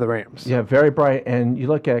bright for the Rams. Yeah, very bright. And you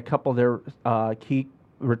look at a couple of their key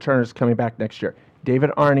returners coming back next year.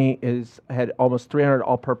 David Arney had almost 300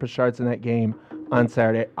 all-purpose yards in that game on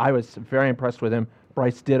Saturday. I was very impressed with him.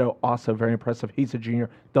 Bryce Ditto, also very impressive. He's a junior.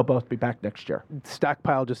 They'll both be back next year.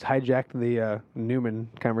 Stockpile just hijacked the Newman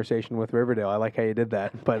conversation with Riverdale. I like how you did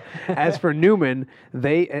that. But as for Newman,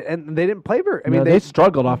 they didn't play very. They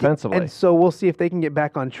struggled offensively. And so we'll see if they can get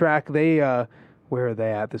back on track. They where are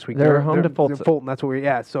they at this week? They're home to Fulton. Fulton. That's where we're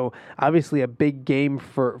at. So obviously a big game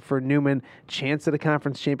for Newman. Chance at a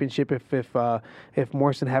conference championship if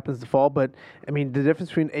Morrison happens to fall. But I mean the difference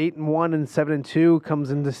between 8-1 and 7-2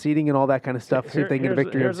 comes into seeding and all that kind of stuff. See if they can get a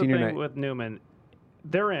victory on senior night. Here's the thing with Newman.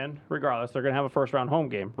 They're in, regardless. They're going to have a first-round home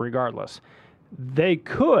game, regardless. They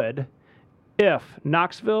could, if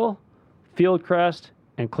Knoxville, Fieldcrest,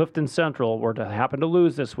 and Clifton Central were to happen to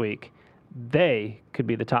lose this week, they could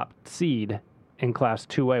be the top seed in Class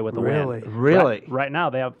 2A with a win. Really? Right now,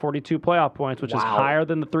 they have 42 playoff points, which is higher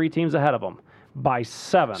than the 3 teams ahead of them by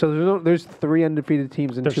 7. So there's 3 undefeated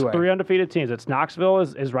teams in 2A. There's 3 undefeated teams. It's Knoxville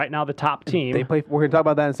is right now the top team. They play. We're going to talk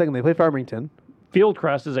about that in a second. They play Farmington.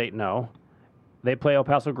 Fieldcrest is 8-0. They play El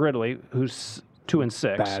Paso Gridley, who's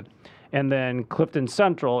 2-6. Bad. And then Clifton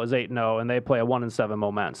Central is 8-0, and they play a 1-7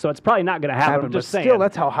 Moment. So it's probably not going to happen. I'm but just saying. still,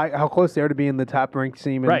 that's how close they are to being the top ranked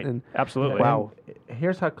team. Right. And Absolutely. wow.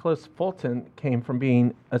 Here's how close Fulton came from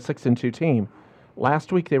being a 6-2 team.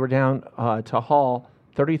 Last week they were down to Hall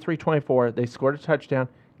 33-24. They scored a touchdown,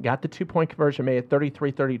 got the 2-point conversion, made it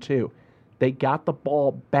 33-32. They got the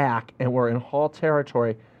ball back and were in Hall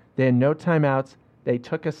territory. They had no timeouts. They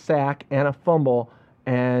took a sack and a fumble.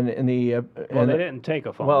 And in the they didn't take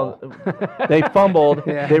a fumble. Well, they fumbled.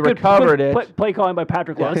 Yeah. They recovered it. Play calling by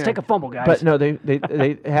Patrick Law. Let's take a fumble, guys. But no,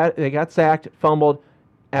 they got sacked, fumbled.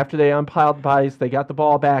 After they unpiled bodies, they got the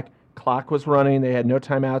ball back. Clock was running. They had no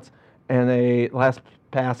timeouts, and they last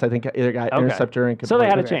pass I think either got intercepted or incomplete. So they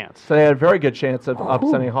had a chance. So they had a very good chance of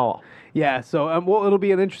upsetting Hall. Yeah, so it'll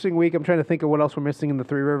be an interesting week. I'm trying to think of what else we're missing in the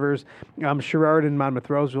Three Rivers. Sherrard and Monmouth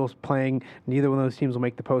Roseville's playing. Neither one of those teams will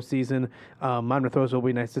make the postseason. Monmouth Roseville will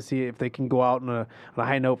be nice to see if they can go out on a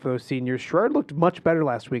high note for those seniors. Sherrard looked much better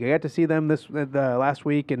last week. I got to see them last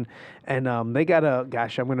week, and they got I'm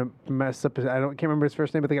going to mess up. Can't remember his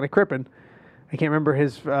first name, but they got a Crippen. I can't remember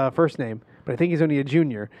his first name, but I think he's only a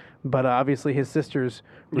junior. But obviously his sister's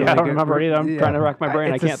really I don't remember either. I'm trying to rack my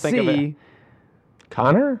brain. I can't think of it.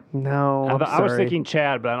 Connor? No, I was thinking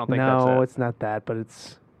Chad, but I don't think that's it. No, it's not that, but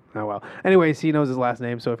it's... Oh, well. Anyways, he knows his last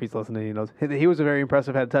name, so if he's listening, he knows. He was very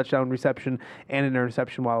impressive, had a touchdown reception and an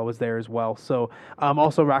interception while I was there as well. So,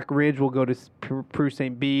 also Rock Ridge will go to Peru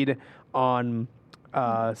St. Bede on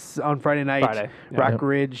Friday night. Rock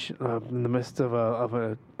Ridge, in the midst of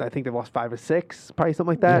a I think they lost 5 or 6, probably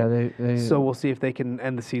something like that. Yeah, so we'll see if they can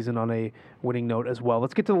end the season on a winning note as well.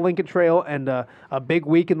 Let's get to the Lincoln Trail, and a big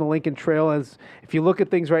week in the Lincoln Trail. As if you look at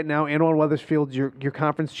things right now, Annawan Wethersfield, your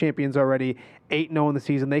conference champions already, 8-0 in the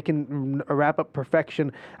season. They can wrap up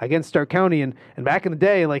perfection against Stark County. And back in the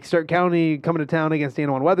day, like Stark County coming to town against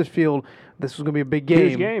Annawan Wethersfield, this was going to be a big game.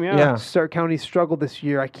 Huge game, yeah. Stark County struggled this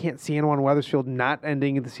year. I can't see Annawan Wethersfield not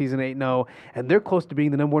ending the season 8-0. And they're close to being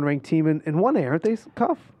the number 1 ranked team in 1A, aren't they,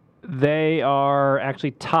 Cuff? They are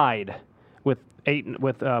actually tied with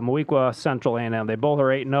Moequa Central A&M. They both are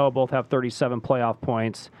 8-0, both have 37 playoff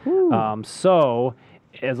points. So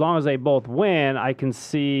as long as they both win, I can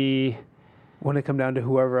see... When it come down to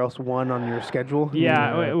whoever else won on your schedule?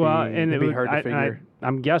 Yeah, it'd be hard to figure.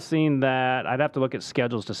 I'm guessing that I'd have to look at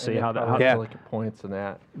schedules to see how that. Yeah, look at points and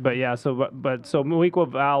that. But yeah, so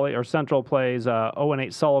Moequa Valley or Central plays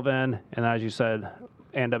 0-8 Sullivan, and as you said,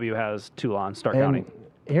 A&W has Toulon, Stark County.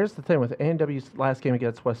 Here's the thing with A&W's last game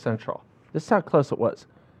against West Central. This is how close it was.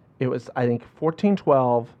 It was, I think,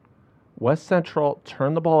 14-12. West Central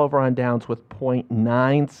turned the ball over on downs with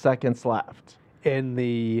 0.9 seconds left in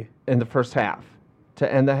the first half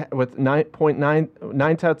to end with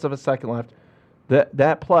 9 tenths of a second left.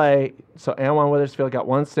 That play, so Annawan Wethersfield got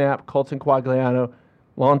 1 snap. Colton Quagliano,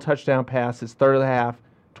 long touchdown pass, his third of the half.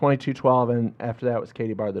 22-12, and after that was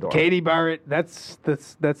Katie Barr the door. Katie Barrett, that's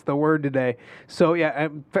the word today. So yeah,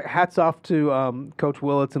 hats off to Coach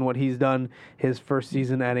Willits and what he's done his first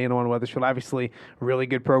season at Annawan Wethersfield. Obviously, really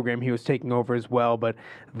good program he was taking over as well, but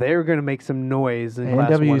they're going to make some noise in Class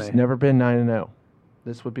 1A. A&W's never been 9-0.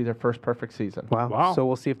 This would be their first perfect season. Wow. So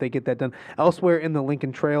we'll see if they get that done. Elsewhere in the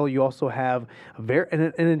Lincoln Trail, you also have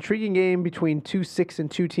an intriguing game between 2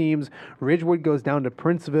 6-2 teams. Ridgewood goes down to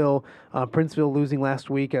Princeville. Princeville losing last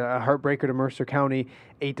week, a heartbreaker to Mercer County,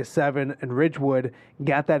 8-7. And Ridgewood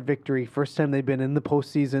got that victory. First time they've been in the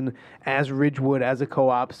postseason as Ridgewood, as a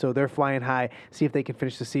co-op. So they're flying high. See if they can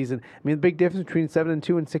finish the season. I mean, the big difference between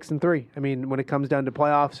 7-2 and 6-3. I mean, when it comes down to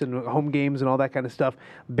playoffs and home games and all that kind of stuff,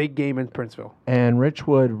 big game in Princeville. And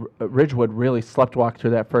Ridgewood really sleptwalked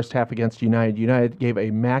through that first half against United. United gave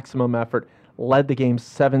a maximum effort, led the game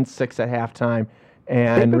 7-6 at halftime.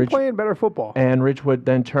 And they've been playing better football. And Ridgewood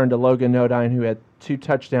then turned to Logan Nodine, who had 2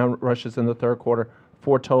 touchdown rushes in the third quarter,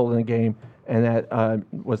 4 total in the game, and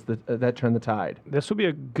that turned the tide. This would be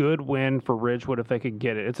a good win for Ridgewood if they could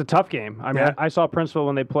get it. It's a tough game. I mean, I saw Princeville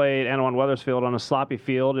when they played Annawan Wethersfield on a sloppy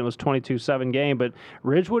field. It was 22-7 game, but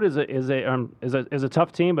Ridgewood is a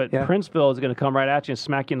tough team. But Princeville is going to come right at you and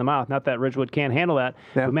smack you in the mouth. Not that Ridgewood can't handle that,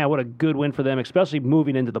 but man, what a good win for them, especially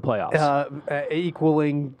moving into the playoffs.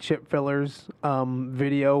 Equaling Chip Filler's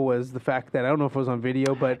video was the fact that I don't know if it was on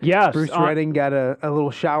video, but Bruce Redding got a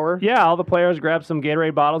little shower. Yeah, all the players grabbed some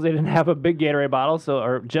Gatorade bottles. They didn't have a big Gatorade bottle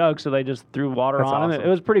or jug, so they just threw water on him. It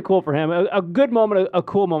was pretty cool for him. A good moment, a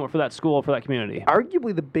cool moment for that school, for that community.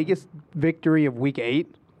 Arguably the biggest victory of Week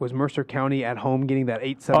 8 was Mercer County at home getting that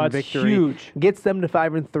 8-7 victory. Huge. Gets them to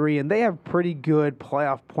 5-3, and they have pretty good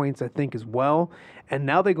playoff points, I think, as well. And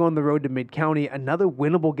now they go on the road to Mid-County, another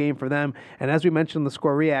winnable game for them. And as we mentioned in the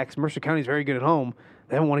Score Reacts, Mercer County is very good at home.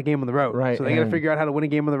 They haven't won a game on the road. Right. So they got to figure out how to win a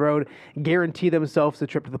game on the road, guarantee themselves the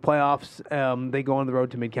trip to the playoffs. They go on the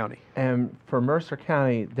road to Mid-County. And for Mercer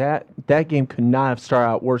County, that game could not have started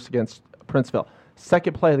out worse against Princeville.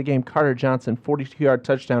 Second play of the game, Carter Johnson, 42-yard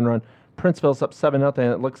touchdown run. Princeville's up 7-0,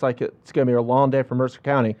 and it looks like it's going to be a long day for Mercer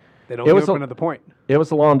County. They don't give up another point. It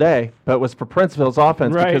was a long day, but it was for Princeville's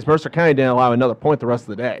offense because Mercer County didn't allow another point the rest of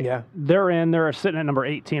the day. Yeah. They're sitting at number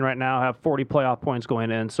 18 right now, have 40 playoff points going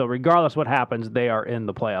in. So regardless what happens, they are in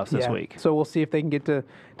the playoffs this week. So we'll see if they can get to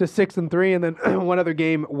 6-3. And then one other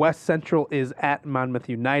game, West Central is at Monmouth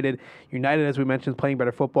United. United, as we mentioned, playing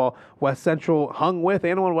better football. West Central hung with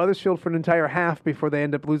Annawan Wethersfield for an entire half before they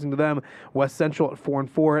end up losing to them. West Central at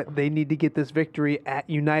 4-4. They need to get this victory at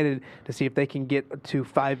United to see if they can get to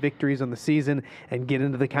 5 victories on the season and get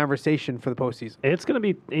into the conversation for the postseason. It's going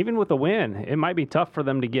to be, even with a win, it might be tough for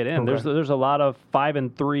them to get in. Okay. There's a lot of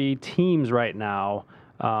 5-3 teams right now.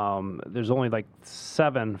 There's only like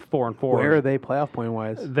 7 4-4. Where are they playoff point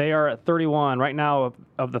wise? They are at 31 right now.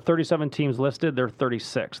 Of the 37 teams listed, they're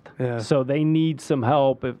 36th. Yeah. So they need some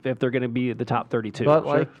help if they're going to be at the top 32.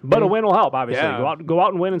 But, but a win will help, obviously. Yeah. Go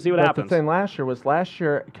out and win and see what happens. The thing last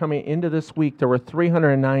year coming into this week, there were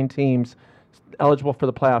 309 teams eligible for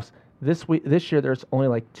the playoffs. This year, there's only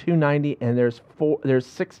like 290, and there's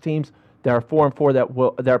 6 teams that are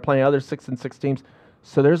 4-4 that are playing other 6-6 teams.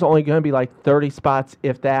 So there's only going to be like 30 spots,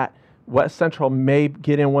 if that. West Central may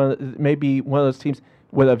get in maybe one of those teams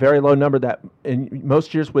with a very low number that in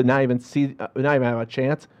most years would not even have a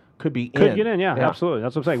chance. Could get in, yeah, absolutely.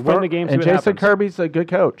 That's what I'm saying. Win the game. And Jason Kirby's a good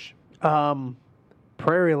coach.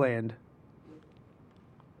 Prairie Land.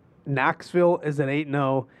 Knoxville is at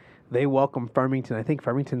 8-0. They welcome Farmington. I think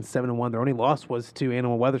Farmington's 7-1. Their only loss was to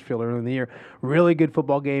Annawan Wethersfield earlier in the year. Really good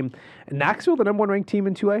football game. Knoxville, the number 1 ranked team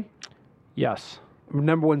in 2A? Yes.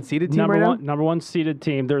 Number 1 seeded team right now? Number 1 seeded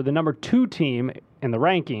team. They're the number 2 team in the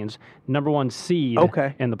rankings. Number 1 seed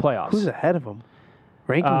in the playoffs. Who's ahead of them?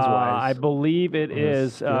 Rankings-wise? I believe it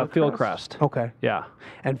is Fieldcrest. Okay. Yeah.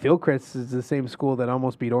 And Fieldcrest is the same school that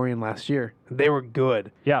almost beat Orion last year. They were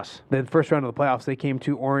good. Yes. The first round of the playoffs, they came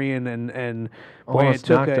to Orion and boy, Almost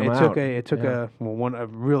knocked them out. It took a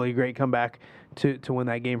really great comeback to win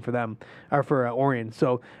that game for them, or for Orion.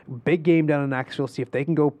 So big game down in Knoxville. See if they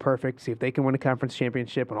can go perfect. See if they can win a conference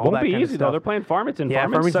championship and all that kind of stuff. Won't be easy though. They're playing Farmington. Yeah,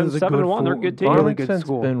 Farmington's 7-1. They're a good team. Really good Farmington's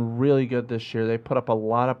school. been really good this year. They put up a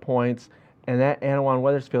lot of points, and that Annawan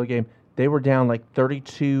Wethersfield game, they were down like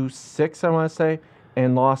 32-6, I want to say,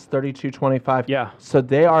 and lost 32-25. Yeah. So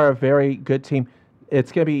they are a very good team.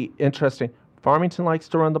 It's going to be interesting. Farmington likes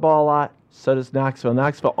to run the ball a lot. So does Knoxville.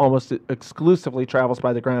 Knoxville almost exclusively travels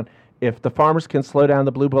by the ground. If the Farmers can slow down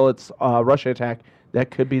the Blue Bullets' rushing attack, that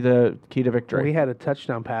could be the key to victory. We had a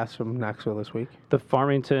touchdown pass from Knoxville this week. The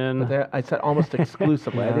Farmington. I said almost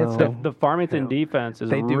exclusively. I didn't say The Farmington defense is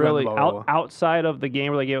really outside of the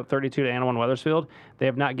game where they gave up 32 to Annawan Wethersfield. They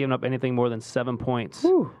have not given up anything more than 7 points.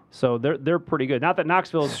 Whew. So they're pretty good. Not that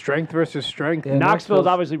Knoxville's strength versus strength. Yeah, Knoxville's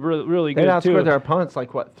obviously really good too. They outscored their opponents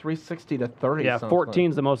like 360-30. Yeah,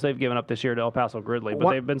 14's the most they've given up this year to El Paso Gridley.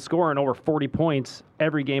 But they've been scoring over 40 points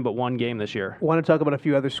every game but one game this year. I want to talk about a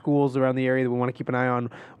few other schools around the area that we want to keep an eye on.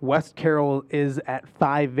 West Carroll is at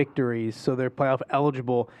 5 victories, so they're playoff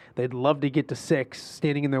eligible. They'd love to get to 6.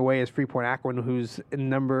 Standing in their way is Freeport Akron, who's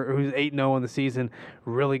 8-0 on the season.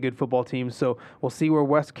 Really good football team. So we'll see where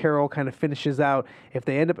West Carroll kind of finishes out. If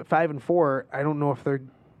they end up at 5-4, I don't know if they're.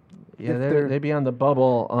 Yeah, they'd be on the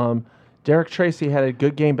bubble. Derek Tracy had a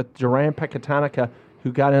good game, but Duran Pecatonica,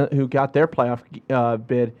 who got their playoff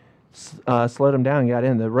bid, slowed them down and got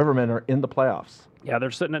in. The Rivermen are in the playoffs. Yeah,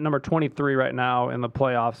 they're sitting at number 23 right now in the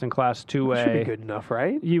playoffs in Class 2A. That should be good enough,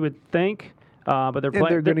 right? You would think. But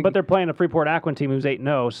they're playing a Freeport Akron team who's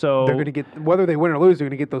 8-0. So they're going to get, whether they win or lose, they're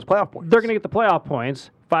going to get those playoff points. They're going to get the playoff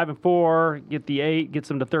points. 5-4, get the 8, gets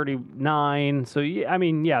them to 39. So yeah, I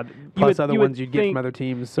mean, yeah. Plus other ones you'd get from other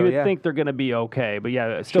teams. So you would think they're going to be okay, but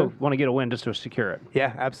yeah, still want to get a win just to secure it.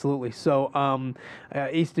 Yeah, absolutely. So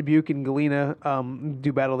East Dubuque and Galena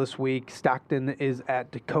do battle this week. Stockton is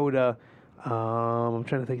at Dakota. I'm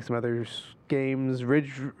trying to think of some other games.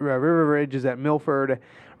 River Ridge is at Milford.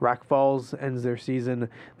 Rock Falls ends their season.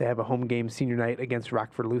 They have a home game senior night against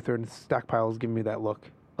Rockford Lutheran. Stockpile is giving me that look.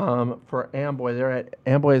 For Amboy,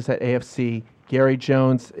 Amboy is at AFC. Gary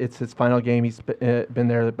Jones, it's his final game. He's been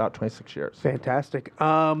there about 26 years. Fantastic.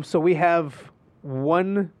 So we have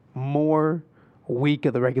one more week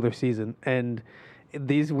of the regular season, and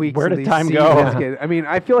these weeks. Where did time go? Yeah. I mean,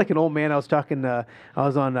 I feel like an old man. I was on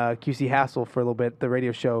QC Hassel for a little bit, the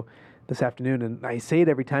radio show this afternoon, and I say it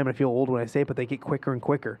every time. I feel old when I say it, but they get quicker and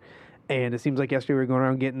quicker. And it seems like yesterday we were going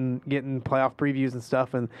around getting playoff previews and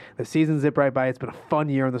stuff, and the season zipped right by. It's been a fun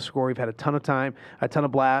year on the score. We've had a ton of time, a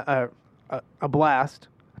blast,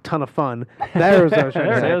 ton of fun. That was what I was trying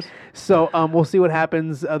to say. There it is. So we'll see what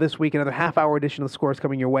happens this week. Another half-hour edition of The Score is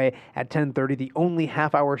coming your way at 10:30, the only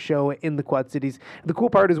half-hour show in the Quad Cities. The cool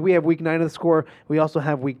part is we have week 9 of The Score. We also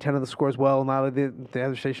have week 10 of The Score as well. A lot of the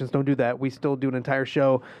other stations don't do that. We still do an entire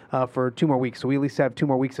show for 2 more weeks. So we at least have 2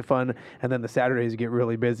 more weeks of fun, and then the Saturdays get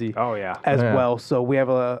really busy as well. So we have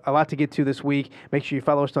a lot to get to this week. Make sure you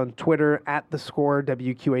follow us on Twitter at The Score.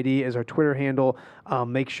 WQAD is our Twitter handle.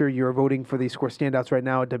 Make sure you're voting for the Score standouts right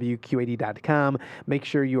now at WQAD.com. Make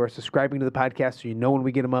sure you are subscribing to the podcast so you know when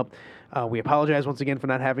we get them up. We apologize once again for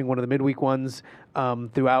not having one of the midweek ones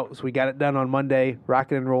throughout. So we got it done on Monday,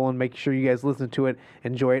 rocking and rolling. Make sure you guys listen to it,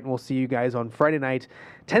 enjoy it, and we'll see you guys on Friday night,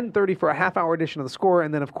 10:30 for a half-hour edition of The Score.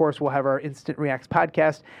 And then, of course, we'll have our Instant Reacts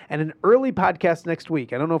podcast and an early podcast next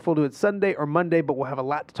week. I don't know if we'll do it Sunday or Monday, but we'll have a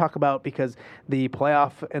lot to talk about because the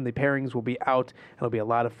playoff and the pairings will be out. It'll be a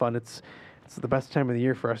lot of fun. It's the best time of the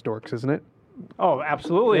year for us dorks, isn't it? Oh,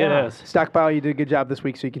 absolutely it is. Stockpile, you did a good job this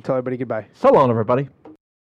week, so you can tell everybody goodbye. So long, everybody.